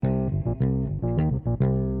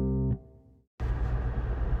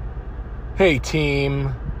Hey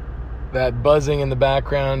team, that buzzing in the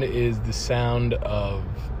background is the sound of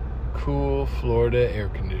cool Florida air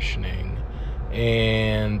conditioning,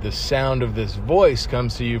 and the sound of this voice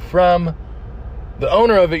comes to you from the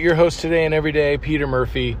owner of it, your host today and every day, Peter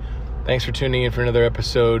Murphy. Thanks for tuning in for another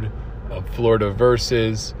episode of Florida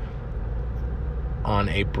Versus. On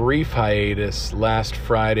a brief hiatus, last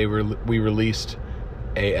Friday we released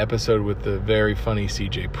a episode with the very funny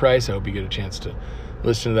CJ Price. I hope you get a chance to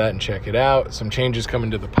listen to that and check it out. Some changes coming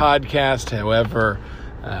to the podcast, however,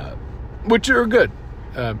 which are good.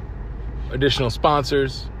 Additional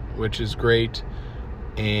sponsors, which is great,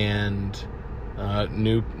 and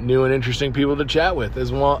new and interesting people to chat with,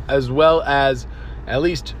 as well as at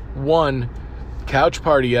least one couch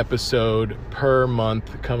party episode per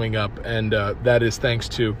month coming up, and that is thanks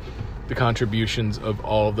to the contributions of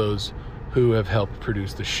all of those who have helped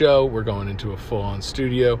produce the show. We're going into a full-on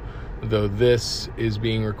studio, though this is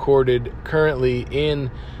being recorded currently in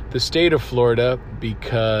the state of Florida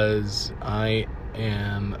because I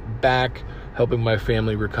am back helping my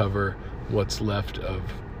family recover what's left of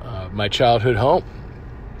my childhood home.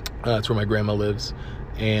 That's where my grandma lives,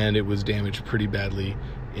 and it was damaged pretty badly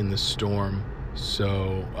in the storm.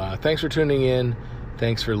 So thanks for tuning in.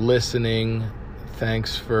 Thanks for listening.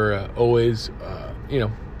 Thanks for always,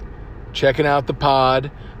 checking out the pod.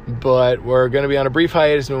 But we're going to be on a brief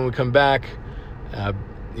hiatus, and when we come back,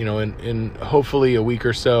 in hopefully a week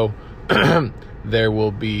or so, there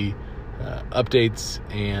will be updates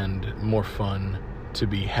and more fun to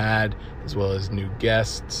be had, as well as new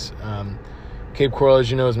guests. Cape Coral, as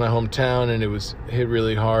you know, is my hometown, and it was hit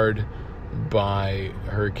really hard by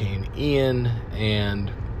Hurricane Ian,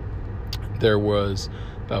 and there was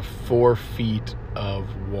about 4 feet of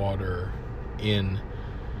water in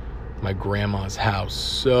my grandma's house.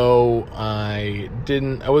 So I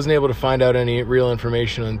wasn't able to find out any real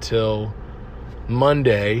information until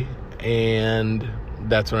Monday, and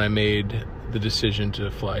that's when I made the decision to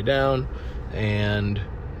fly down and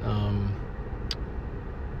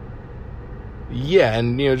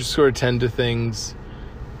just sort of tend to things.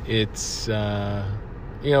 It's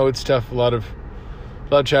it's tough. A lot of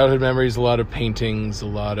childhood memories, a lot of paintings, a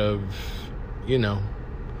lot of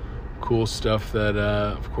cool stuff that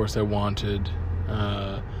of course I wanted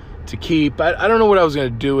to keep. I don't know what I was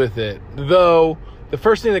going to do with it, though. The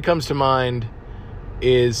first thing that comes to mind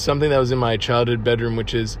is something that was in my childhood bedroom,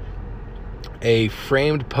 which is a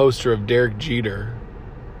framed poster of Derek Jeter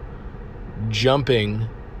jumping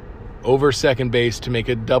over second base to make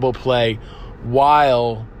a double play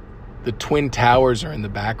while the Twin Towers are in the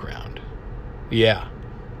background. Yeah.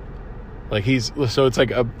 Like it's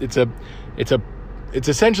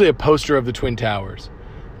essentially a poster of the Twin Towers,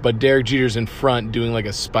 but Derek Jeter's in front doing like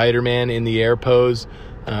a Spider-Man in the air pose,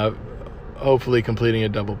 hopefully completing a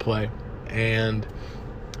double play. And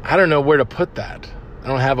I don't know where to put that. I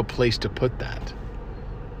don't have a place to put that.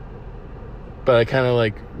 But I kind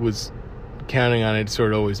of was counting on it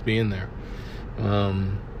sort of always being there.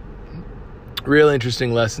 Real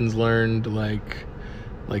interesting lessons learned,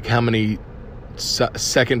 like how many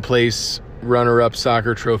second place runner-up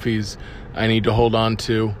soccer trophies I need to hold on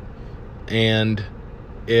to, and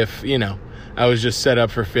if I was just set up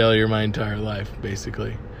for failure my entire life,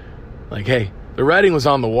 basically. Like, hey, the writing was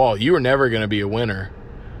on the wall. You were never going to be a winner,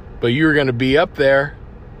 but you were going to be up there,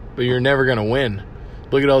 but you're never going to win.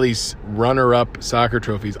 Look at all these runner-up soccer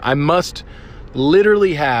trophies. I must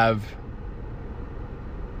literally have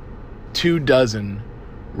 24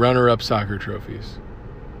 runner-up soccer trophies.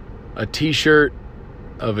 A t-shirt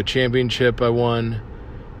of a championship I won,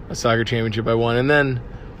 a soccer championship I won, and then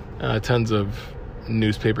tons of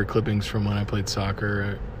newspaper clippings from when I played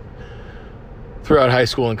soccer throughout high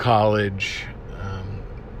school and college.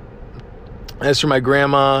 As for my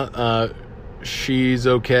grandma, she's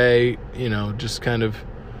okay. Just kind of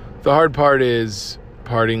the hard part is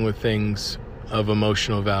parting with things of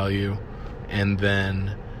emotional value, and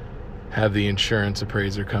then have the insurance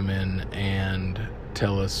appraiser come in and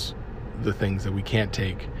tell us the things that we can't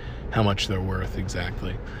take, how much they're worth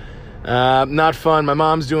exactly. Not fun. My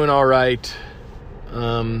mom's doing all right.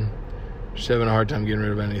 She's having a hard time getting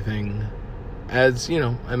rid of anything, as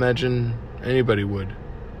I imagine anybody would.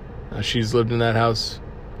 She's lived in that house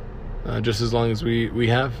just as long as we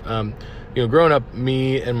have. Growing up,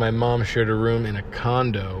 me and my mom shared a room in a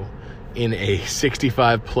condo in a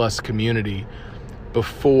 65-plus community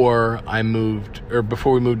before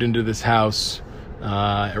we moved into this house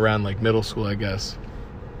around middle school, I guess.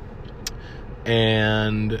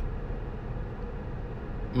 And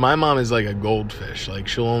my mom is like a goldfish.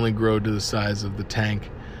 She'll only grow to the size of the tank.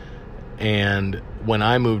 And when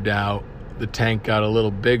I moved out, the tank got a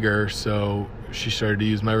little bigger, so she started to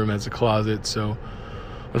use my room as a closet. So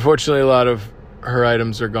unfortunately, a lot of her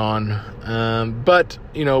items are gone. But,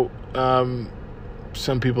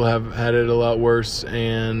 some people have had it a lot worse,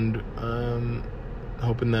 and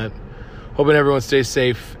hoping everyone stays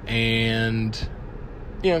safe, and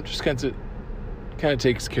just kind of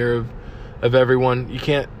takes care of everyone. You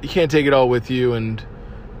can't take it all with you, and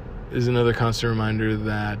is another constant reminder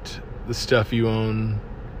that the stuff you own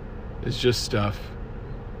is just stuff.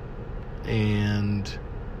 And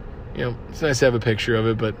it's nice to have a picture of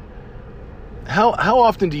it, but how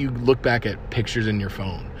often do you look back at pictures in your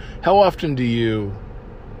phone? How often do you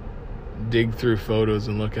dig through photos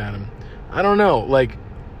and look at them? I don't know. Like,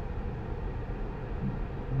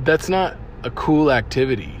 that's not a cool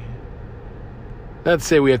activity. Not to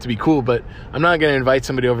say we have to be cool, but I'm not going to invite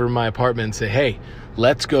somebody over to my apartment and say, hey,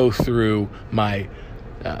 let's go through my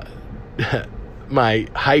my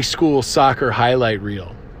high school soccer highlight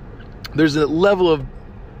reel. There's a level of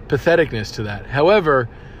patheticness to that. However,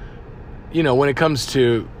 when it comes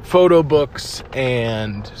to photo books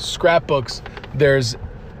and scrapbooks, there's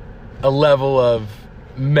a level of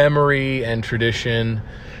memory and tradition.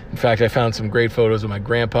 In fact, I found some great photos of my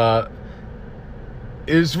grandpa.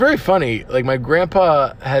 It was very funny. Like, my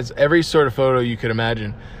grandpa has every sort of photo you could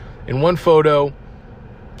imagine. In one photo,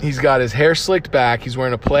 he's got his hair slicked back. He's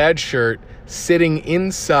wearing a plaid shirt, sitting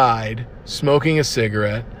inside, smoking a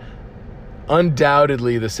cigarette.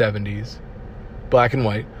 Undoubtedly the 70s, black and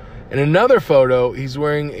white. In another photo, he's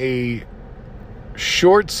wearing a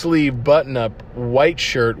short sleeve button-up white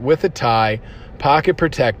shirt with a tie, pocket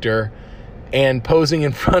protector, and posing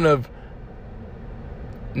in front of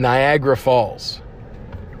Niagara Falls.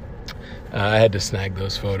 I had to snag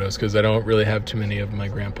those photos because I don't really have too many of my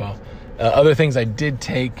grandpa. Other things I did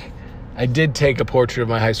take a portrait of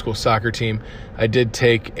my high school soccer team. I did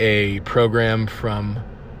take a program from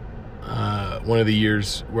one of the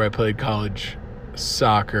years where I played college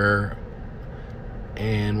soccer.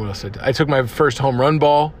 And what else? I took my first home run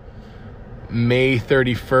ball, May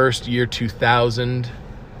 31st, year 2000.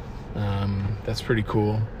 That's pretty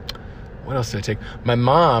cool. What else did I take? My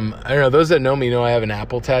mom, I don't know, those that know me know I have an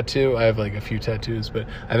apple tattoo. I have like a few tattoos, but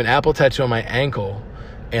I have an apple tattoo on my ankle,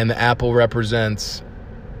 and the apple represents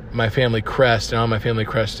my family crest, and on my family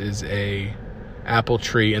crest is a apple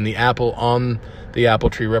tree, and the apple on the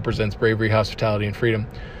apple tree represents bravery, hospitality, and freedom.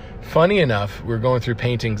 Funny enough, we're going through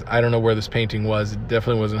paintings. I don't know where this painting was. It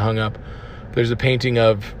definitely wasn't hung up. There's a painting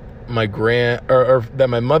of my that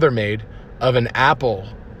my mother made of an apple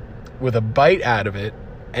with a bite out of it,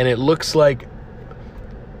 and it looks like,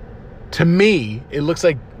 to me, it looks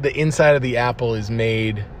like the inside of the apple is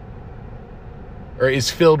made, or is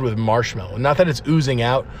filled with marshmallow. Not that it's oozing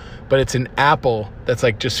out, but it's an apple that's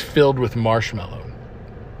like just filled with marshmallow,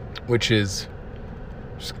 which is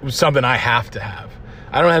something I have to have.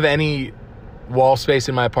 I don't have any wall space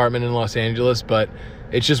in my apartment in Los Angeles, but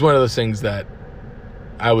it's just one of those things that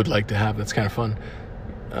I would like to have. That's kind of fun.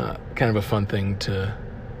 Kind of a fun thing to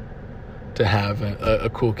have, a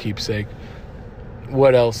cool keepsake.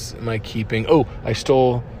 What else am I keeping? Oh, I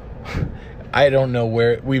stole, I don't know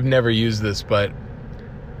where, we've never used this, but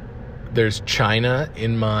there's china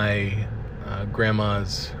in my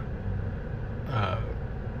grandma's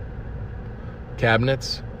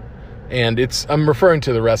cabinets. And I'm referring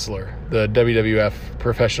to the wrestler, the WWF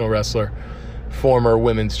professional wrestler, former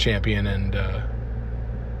women's champion, and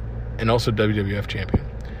also WWF champion,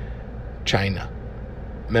 China,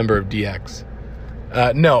 member of DX.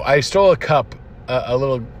 No, I stole a cup, a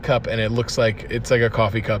little cup, and it looks like, it's like a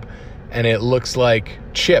coffee cup, and it looks like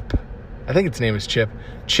Chip. I think its name is Chip.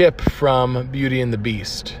 Chip from Beauty and the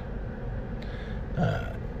Beast.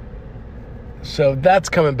 So that's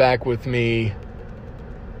coming back with me.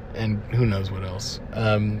 And who knows what else.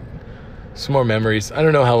 Some more memories. I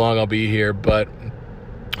don't know how long I'll be here, but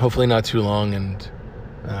hopefully not too long, and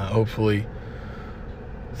hopefully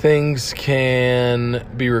things can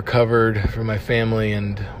be recovered for my family,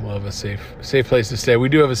 and we'll have a safe place to stay. We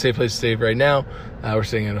do have a safe place to stay right now. We're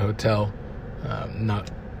staying at a hotel,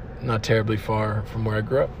 not terribly far from where I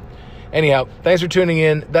grew up. Anyhow, thanks for tuning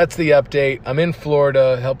in. That's the update. I'm in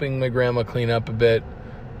Florida helping my grandma clean up a bit,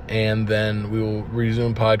 and then we will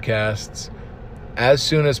resume podcasts as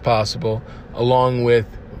soon as possible, along with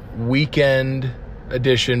weekend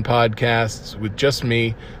edition podcasts with just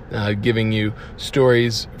me, giving you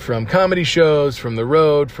stories from comedy shows, from the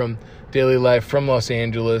road, from daily life, from Los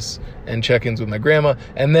Angeles, and check-ins with my grandma.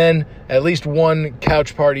 And then at least one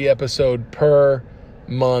couch party episode per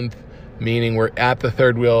month, meaning we're at the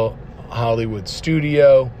Third Wheel Hollywood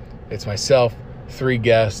studio. It's myself, 3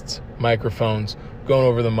 guests, microphones, going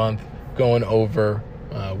over the month, going over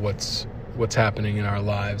what's happening in our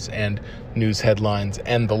lives and news headlines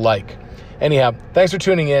and the like. Anyhow, thanks for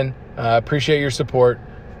tuning in. Appreciate your support,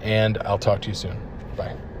 and I'll talk to you soon.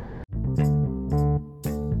 Bye.